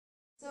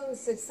so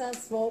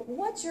successful,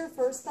 what's your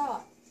first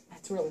thought?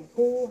 That's really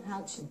cool.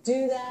 How'd she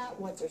do that?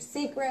 What's her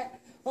secret?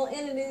 Well,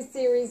 in a new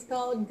series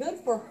called Good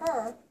for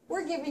Her,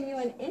 we're giving you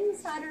an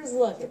insider's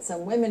look at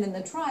some women in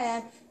the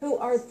triad who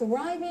are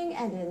thriving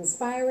and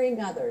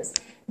inspiring others.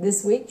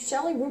 This week,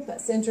 Shelley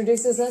Ruppus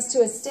introduces us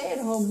to a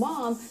stay-at-home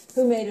mom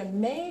who made a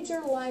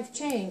major life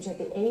change at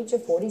the age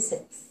of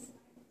 46.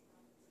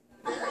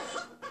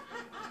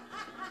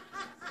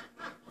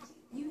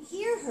 You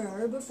hear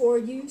her before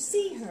you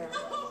see her.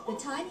 The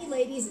tiny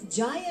lady's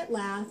giant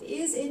laugh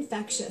is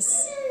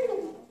infectious.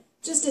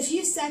 Just a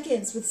few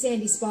seconds with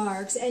Sandy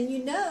Sparks, and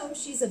you know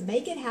she's a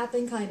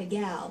make-it-happen kind of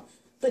gal.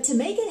 But to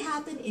make it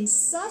happen in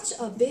such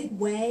a big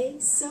way,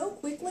 so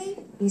quickly...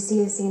 You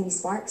see a Sandy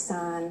Sparks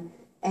sign,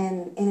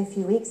 and in a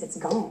few weeks it's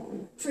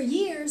gone. For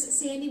years,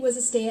 Sandy was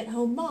a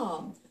stay-at-home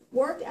mom,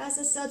 worked as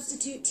a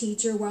substitute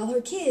teacher while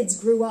her kids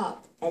grew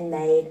up. And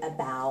made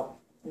about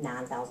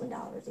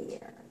 $9,000 a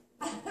year.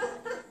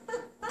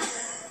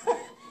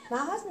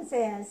 My husband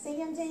says,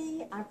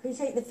 Sandy, I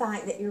appreciate the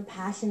fact that you're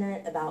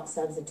passionate about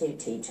substitute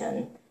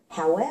teaching.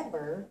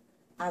 However,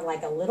 I'd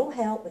like a little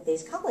help with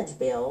these college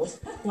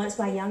bills once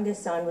my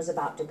youngest son was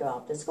about to go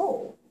off to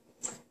school.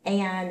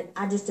 And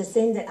I just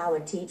assumed that I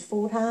would teach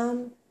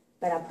full-time,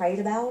 but I prayed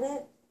about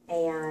it,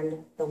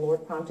 and the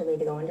Lord prompted me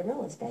to go into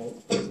real estate.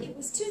 It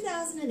was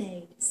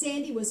 2008.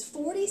 Sandy was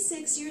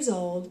 46 years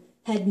old,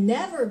 had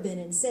never been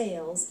in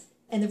sales,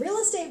 and the real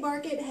estate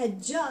market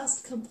had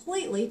just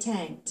completely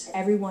tanked.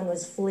 Everyone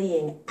was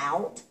fleeing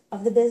out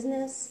of the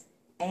business,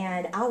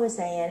 and I was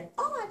saying,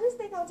 oh, I just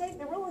think I'll take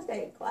the real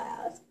estate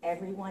class.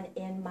 Everyone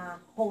in my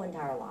whole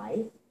entire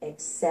life,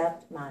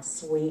 except my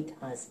sweet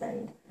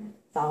husband,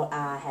 thought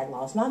I had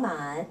lost my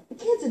mind. The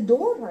kids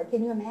adored her.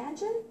 Can you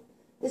imagine?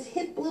 This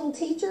hip little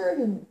teacher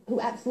who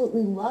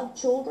absolutely loved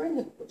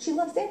children. She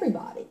loves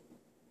everybody.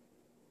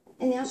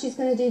 And now she's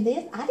going to do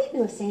this. I didn't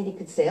know if Sandy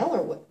could sell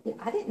or what.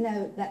 I didn't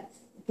know that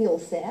skill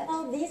set.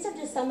 Well, these are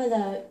just some of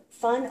the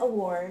fun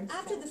awards.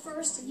 After the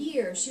first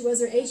year, she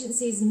was her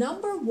agency's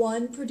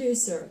 #1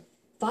 producer.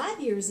 5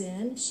 years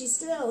in, she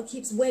still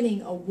keeps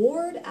winning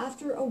award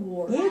after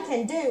award. You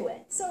can do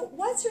it. So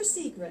what's her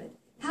secret?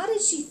 How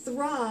did she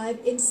thrive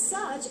in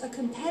such a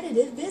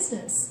competitive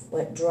business?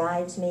 What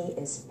drives me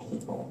is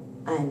people.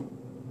 I'm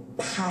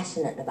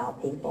passionate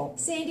about people.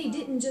 Sandy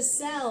didn't just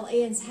sell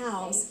Ann's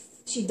house.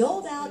 She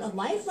doled out a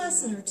life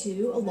lesson or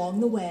two along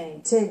the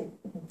way. To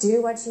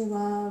do what you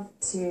love,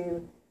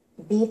 to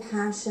be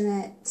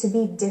passionate, to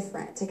be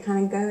different, to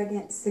kind of go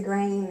against the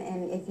grain,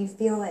 and if you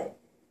feel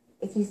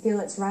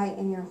it's right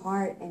in your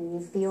heart and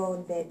you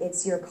feel that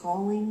it's your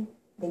calling,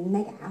 then you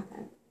make it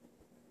happen.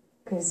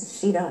 Because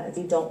she does.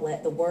 You don't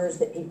let the words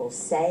that people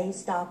say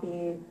stop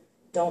you.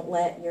 Don't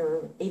let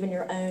even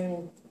your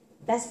own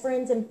best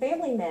friends and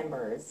family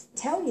members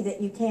tell you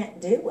that you can't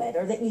do it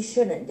or that you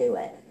shouldn't do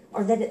it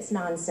or that it's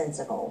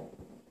nonsensical.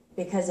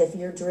 Because if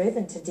you're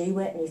driven to do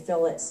it and you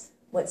feel it's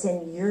what's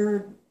in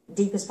your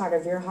deepest part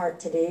of your heart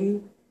to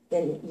do,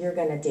 then you're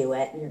going to do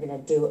it, and you're going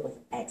to do it with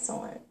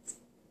excellence.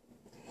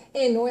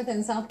 In North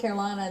and South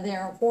Carolina,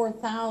 there are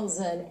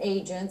 4,000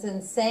 agents,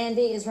 and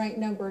Sandy is ranked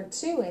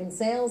 #2 in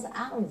sales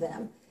out of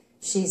them.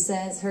 She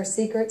says her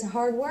secret to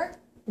hard work: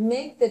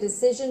 make the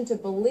decision to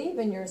believe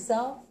in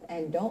yourself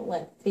and don't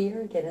let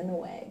fear get in the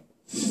way.